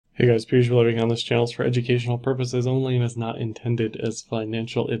Hey guys, pre loading on this channel is for educational purposes only and is not intended as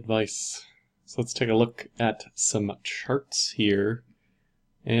financial advice. So let's take a look at some charts here.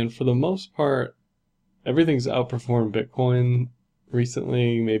 And for the most part, everything's outperformed Bitcoin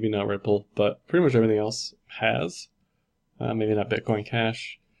recently, maybe not Ripple, but pretty much everything else has. Maybe not Bitcoin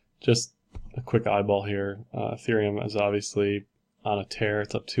Cash. Just a quick eyeball here. Ethereum is obviously on a tear.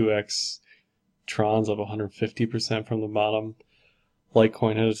 It's up 2x. Tron's up 150% from the bottom.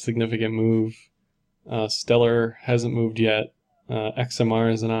 Litecoin had a significant move. Stellar hasn't moved yet.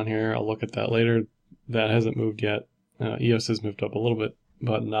 XMR isn't on here. I'll look at that later. That hasn't moved yet. EOS has moved up a little bit,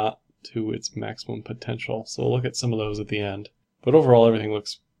 but not to its maximum potential. So we'll look at some of those at the end. But overall, everything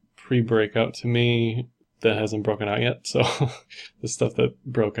looks pre-breakout to me. That hasn't broken out yet. So the stuff that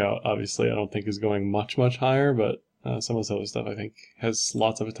broke out, obviously, I don't think is going much higher, but some of this other stuff I think has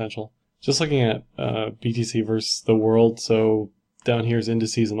lots of potential. Just looking at BTC versus the world. So down here is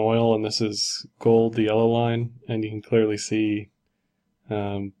indices and oil, and this is gold, the yellow line, and you can clearly see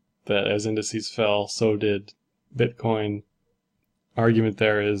that as indices fell, so did Bitcoin. Argument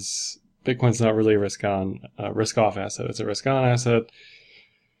there is Bitcoin's not really a risk-off asset. It's a risk-on asset.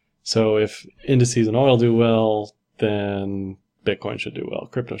 So if indices and oil do well, then Bitcoin should do well.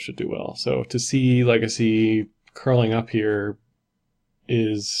 Crypto should do well. So to see legacy curling up here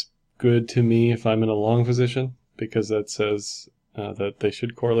is good to me if I'm in a long position, because that says that they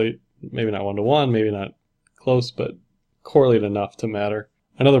should correlate, maybe not 1-to-1, maybe not close, but correlate enough to matter.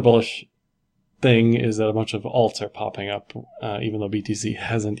 Another bullish thing is that a bunch of alts are popping up, even though BTC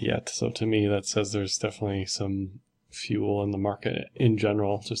hasn't yet. So to me, that says there's definitely some fuel in the market in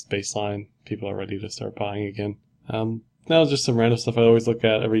general, just baseline. People are ready to start buying again. Now just some random stuff I always look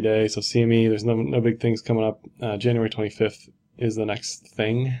at every day. So CME, there's no big things coming up. January 25th is the next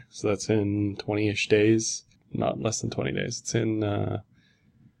thing. So that's in 20-ish days. Not less than 20 days. It's in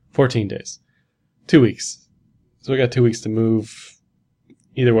 14 days. 2 weeks. So we got 2 weeks to move.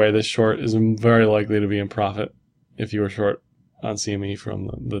 Either way, this short is very likely to be in profit if you were short on CME from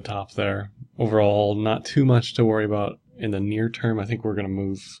the top there. Overall, not too much to worry about in the near term. I think we're going to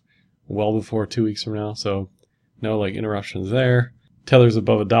move well before 2 weeks from now. So no like interruptions there. Tether's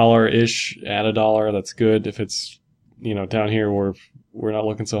above $1-ish, at $1. That's good. If it's, you know, down here we're not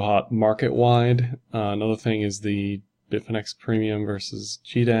looking so hot market wide. Another thing is the Bitfinex premium versus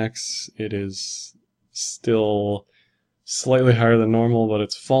GDAX. It is still slightly higher than normal, but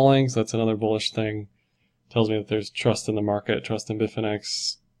it's falling, so that's another bullish thing. Tells me that there's trust in the market, trust in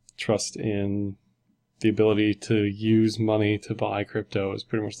Bitfinex, trust in the ability to use money to buy crypto is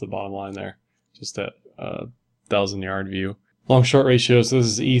pretty much the bottom line there. Just that 1,000-yard view. Long short ratio, so this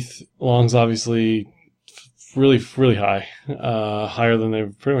is ETH. Long's obviously really high, higher than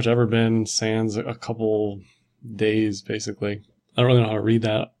they've pretty much ever been, sans a couple days basically. I don't really know how to read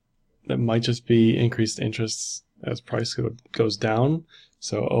that. That might just be increased interests as price goes down.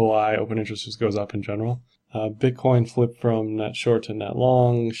 So OI, open interest, just goes up in general. Bitcoin flipped from net short to net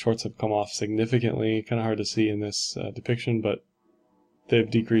long. Shorts have come off significantly. Kind of hard to see in this depiction, but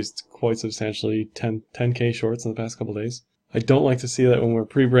they've decreased quite substantially, 10K shorts in the past couple days. I don't like to see that when we're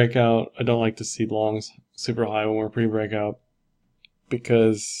pre-breakout. I don't like to see longs super high when we're pre-breakout,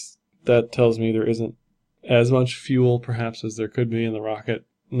 because that tells me there isn't as much fuel perhaps as there could be in the rocket.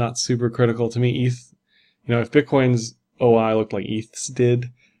 Not super critical to me. ETH, you know, if Bitcoin's OI looked like ETH's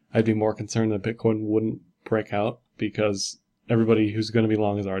did, I'd be more concerned that Bitcoin wouldn't break out, because everybody who's going to be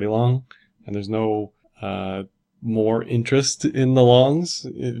long is already long, and there's no more interest in the longs,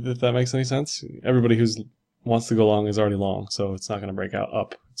 if that makes any sense. Everybody who wants to go long is already long, so it's not going to break out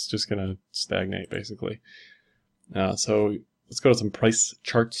up. It's just going to stagnate, basically. So let's go to some price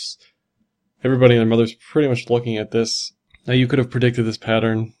charts. Everybody and their mother's pretty much looking at this. Now, you could have predicted this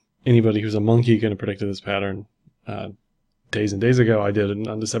pattern. Anybody who's a monkey could have predicted this pattern days and days ago. I did it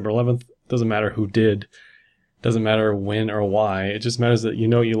on December 11th. Doesn't matter who did. Doesn't matter when or why. It just matters that you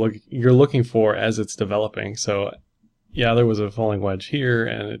know you're looking for as it's developing. So, yeah, there was a falling wedge here,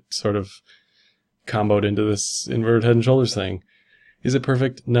 and it sort of comboed into this inverted head and shoulders thing. Is it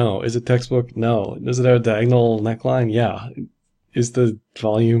perfect? No. Is it textbook? No. Does it have a diagonal neckline? Yeah. Is the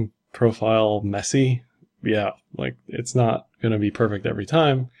volume profile messy? Yeah. Like, it's not going to be perfect every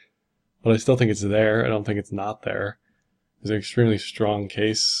time, but I still think it's there. I don't think it's not there. There's an extremely strong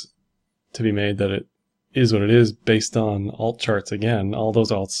case to be made that it is what it is based on alt charts. Again, all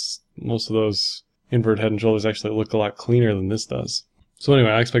those alts, most of those inverted head and shoulders actually look a lot cleaner than this does. So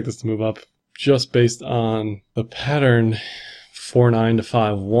anyway, I expect this to move up just based on the pattern 4.9 to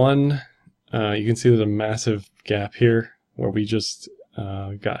 5.1. You can see there's a massive gap here where we just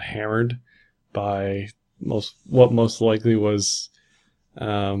got hammered by what most likely was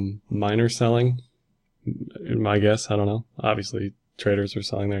Miner selling, my guess, I don't know. Obviously traders are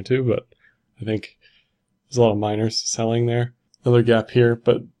selling there too, but I think there's a lot of miners selling there. Another gap here,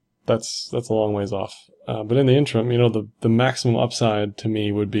 but that's a long ways off. But in the interim, you know, the maximum upside to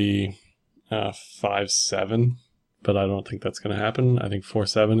me would be 5.7, but I don't think that's going to happen. I think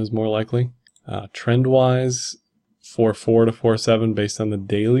 4.7 is more likely. Trend-wise, 4.4 to 4.7 based on the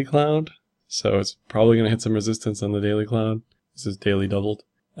daily cloud. So it's probably going to hit some resistance on the daily cloud. This is daily doubled.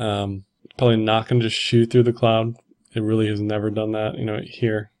 Probably not going to just shoot through the cloud. It really has never done that. You know,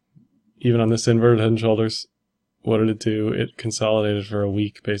 here, even on this inverted head and shoulders, what did it do? It consolidated for a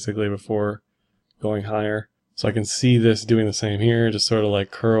week basically before going higher. So I can see this doing the same here, just sort of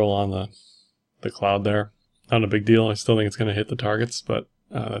like curl on the cloud there. Not a big deal. I still think it's going to hit the targets, but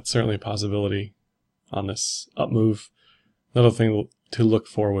that's certainly a possibility on this up move. Another thing to look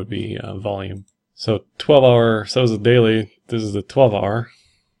for would be volume. So 12-hour, so is a daily. This is the 12-hour,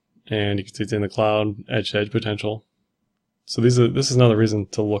 and you can see it's in the cloud, edge to edge potential. So this is another reason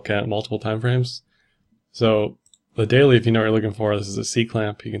to look at multiple time frames. So the daily, if you know what you're looking for, this is a C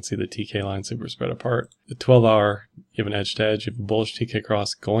clamp. You can see the TK line super spread apart. The 12-hour, you have an edge to edge. You have a bullish TK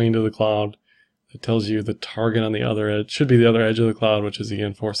cross going into the cloud. It tells you the target on the other edge should be the other edge of the cloud, which is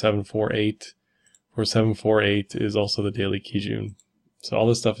again 4.748. 4.748 is also the daily Kijun. So all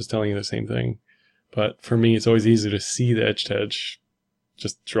this stuff is telling you the same thing. But for me, it's always easier to see the edge to edge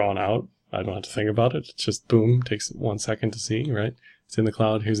just drawn out. I don't have to think about it. It's just boom, takes 1 second to see, right? It's in the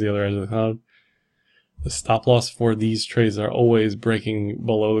cloud. Here's the other edge of the cloud. The stop loss for these trades are always breaking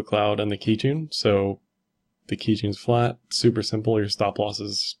below the cloud and the Kijun. So the Kijun's flat, super simple. Your stop loss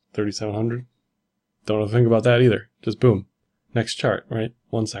is 3,700. Don't have to think about that either. Just boom. Next chart, right?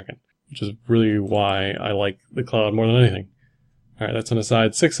 1 second. Which is really why I like the cloud more than anything. All right, that's an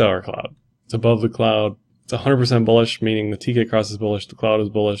aside. 6-hour cloud. It's above the cloud. It's 100% bullish, meaning the TK cross is bullish, the cloud is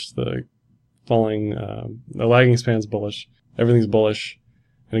bullish, the the lagging span is bullish, everything's bullish.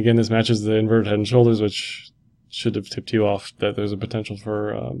 And again, this matches the inverted head and shoulders, which should have tipped you off that there's a potential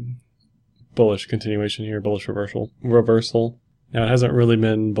for bullish continuation here, bullish reversal. Now, it hasn't really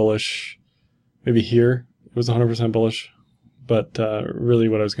been bullish. Maybe here it was 100% bullish, but really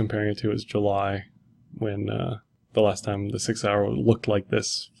what I was comparing it to is July, when the last time the 6-hour looked like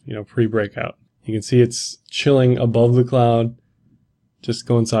this, you know, pre-breakout. You can see it's chilling above the cloud, just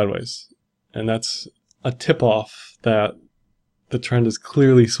going sideways. And that's a tip-off that the trend is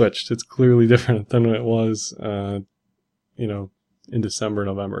clearly switched. It's clearly different than it was, you know, in December,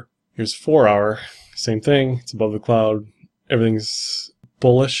 November. Here's 4-hour, same thing. It's above the cloud. Everything's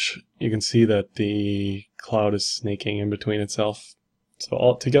bullish. You can see that the cloud is snaking in between itself. So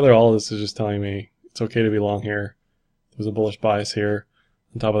all of this is just telling me it's okay to be long here. There's a bullish bias here.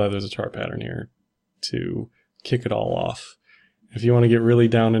 On top of that, there's a chart pattern here to kick it all off. If you want to get really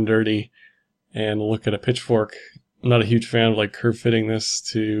down and dirty and look at a pitchfork, I'm not a huge fan of like curve fitting this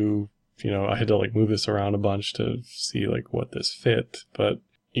to, you know, I had to like move this around a bunch to see like what this fit. But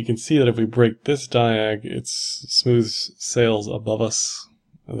you can see that if we break this diag, it's smooth sails above us.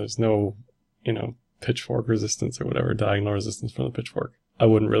 There's no, you know, pitchfork resistance or whatever, diagonal resistance from the pitchfork. I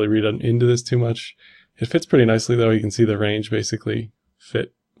wouldn't really read into this too much. It fits pretty nicely though. You can see the range basically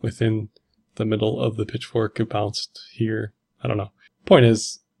fit within the middle of the pitchfork. It bounced here. I don't know. Point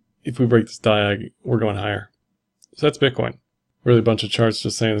is, if we break this diag, we're going higher. So that's Bitcoin. Really a bunch of charts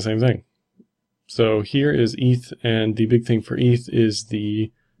just saying the same thing. So here is ETH, and the big thing for ETH is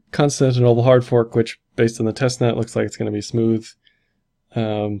the Constantinople hard fork, which based on the testnet looks like it's going to be smooth.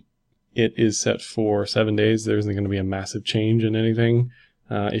 It is set for 7 days. There isn't going to be a massive change in anything.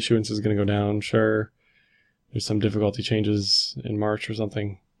 Issuance is going to go down, sure. There's some difficulty changes in March or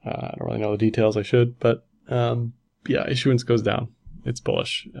something. I don't really know the details. I should, but yeah, issuance goes down. It's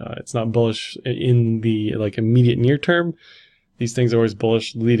bullish. It's not bullish in the like immediate near term. These things are always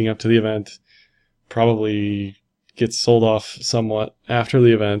bullish leading up to the event. Probably gets sold off somewhat after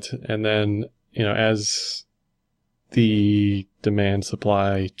the event, and then, you know, as the demand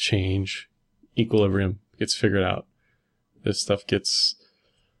supply change equilibrium gets figured out, this stuff gets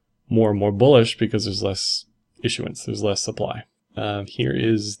more and more bullish because there's less issuance, there's less supply. Here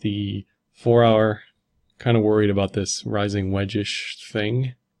is the 4-hour. Kind of worried about this rising wedge-ish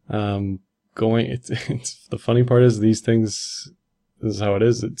thing. It's the funny part is these things, this is how it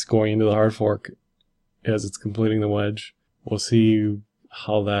is. It's going into the hard fork as it's completing the wedge. We'll see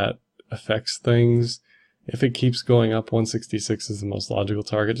how that affects things. If it keeps going up, 166 is the most logical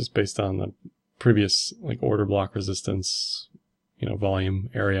target, just based on the previous like order block resistance, you know,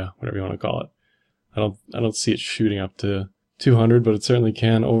 volume area, whatever you want to call it. I don't see it shooting up to 200, but it certainly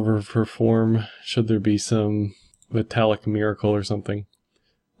can overperform should there be some metallic miracle or something.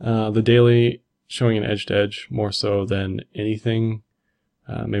 The daily showing an edge to edge more so than anything.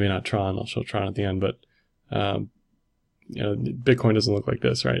 Maybe not Tron. I'll show Tron at the end, but you know, Bitcoin doesn't look like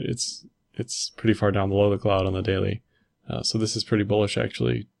this, right? It's pretty far down below the cloud on the daily. So this is pretty bullish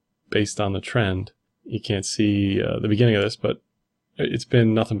actually, based on the trend. You can't see the beginning of this, but it's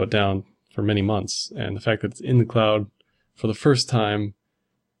been nothing but down for many months, and the fact that it's in the cloud for the first time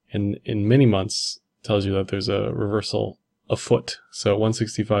in many months tells you that there's a reversal afoot. So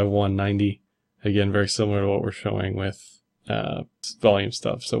 165, 190, again, very similar to what we're showing with volume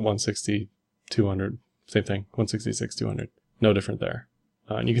stuff. So 160, 200, same thing, 166, 200, no different there.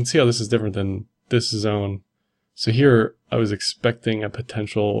 And you can see how this is different than this zone. So here I was expecting a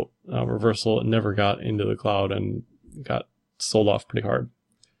potential reversal. It never got into the cloud and got sold off pretty hard.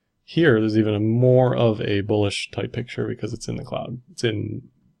 Here there's even more of a bullish type picture because it's in the cloud. It's in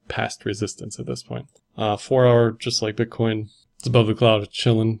past resistance at this point. 4 hour, just like Bitcoin, it's above the cloud, it's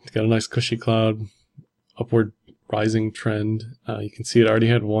chilling. It's got a nice cushy cloud, upward rising trend. You can see it already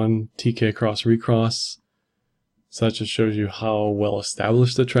had one TK cross recross. So that just shows you how well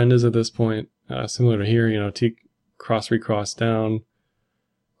established the trend is at this point. Similar to here, you know, T cross recross down,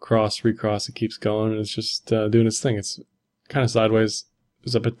 cross recross, it keeps going, and it's just doing its thing. It's kind of sideways.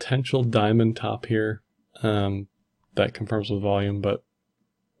 There's a potential diamond top here that confirms with volume, but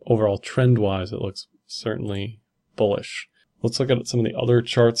overall trend-wise, it looks certainly bullish. Let's look at some of the other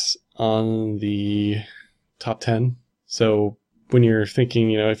charts on the top 10. So when you're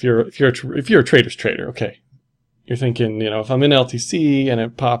thinking, you know, if you're a trader's trader, okay, you're thinking, you know, if I'm in LTC and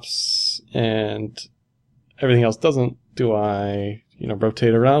it pops and everything else doesn't, do I, you know,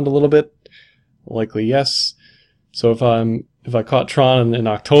 rotate around a little bit? Likely yes. So if I caught Tron in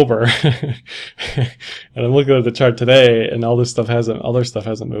October and I'm looking at the chart today and other stuff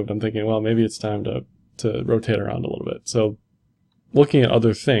hasn't moved, I'm thinking, well, maybe it's time to rotate around a little bit. So looking at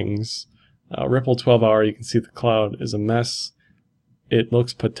other things, Ripple 12 hour, you can see the cloud is a mess. It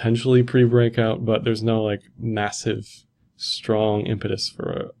looks potentially pre-breakout, but there's no like massive, strong impetus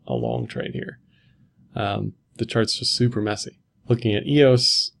for a long trade here. The chart's just super messy. Looking at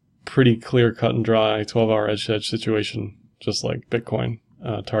EOS, pretty clear, cut and dry, 12-hour edge-to-edge situation, just like Bitcoin,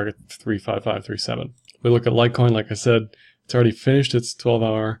 target 35537. We look at Litecoin, like I said, it's already finished its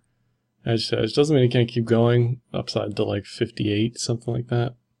 12-hour edge-to-edge. Doesn't mean it can't keep going, upside to like 58, something like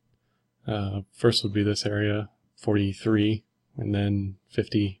that. First would be this area, 43, and then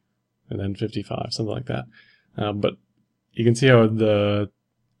 50, and then 55, something like that. But you can see how the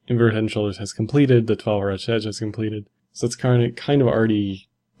inverted head and shoulders has completed, the 12-hour edge-to-edge has completed. So it's kind of already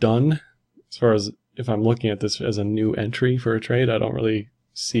done. As far as if I'm looking at this as a new entry for a trade, I don't really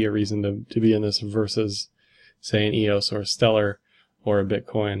see a reason to be in this versus, say, an EOS or a Stellar or a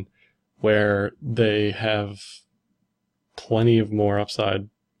Bitcoin, where they have plenty of more upside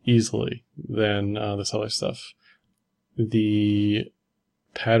easily than this other stuff. The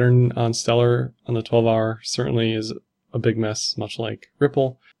pattern on Stellar on the 12-hour certainly is a big mess, much like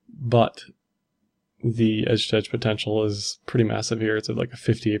Ripple, but the edge-to-edge potential is pretty massive here. It's at like a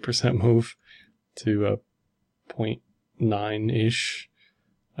 58% move to a 0.9-ish.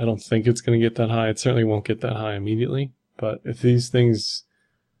 I don't think it's going to get that high. It certainly won't get that high immediately, but if these things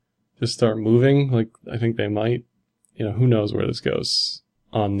just start moving, like I think they might, you know, who knows where this goes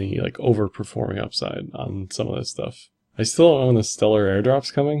on the like overperforming upside on some of this stuff. I still don't own the Stellar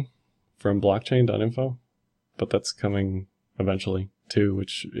airdrops coming from blockchain.info, but that's coming eventually too,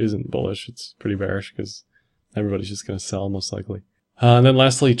 which isn't bullish. It's pretty bearish because everybody's just going to sell most likely. And then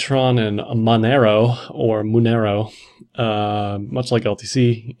lastly, Tron and Monero, or Monero, much like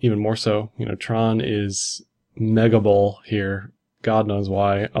LTC, even more so. You know, Tron is mega bull here. God knows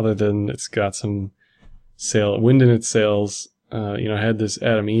why, other than it's got some wind in its sails. You know, had this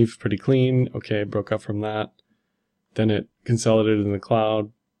Adam Eve pretty clean. Okay, broke up from that. Then it consolidated in the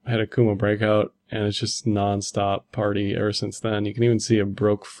cloud, had a Kuma breakout, and it's just non-stop party ever since then. You can even see it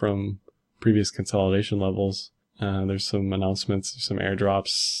broke from previous consolidation levels. There's some announcements, some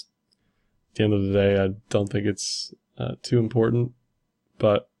airdrops. At the end of the day, I don't think it's too important,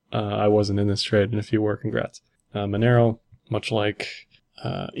 but I wasn't in this trade, and if you were, congrats. Monero, much like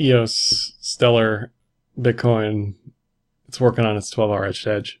EOS, Stellar, Bitcoin, it's working on its 12-hour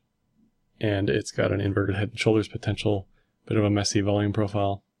edge-to-edge, and it's got an inverted head and shoulders potential, bit of a messy volume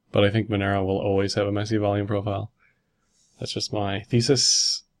profile. But I think Monero will always have a messy volume profile. That's just my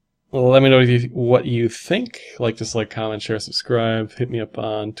thesis. Well, let me know what you think. Like, dislike, comment, share, subscribe. Hit me up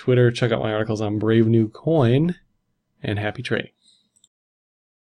on Twitter. Check out my articles on BraveNewCoin. And happy trading.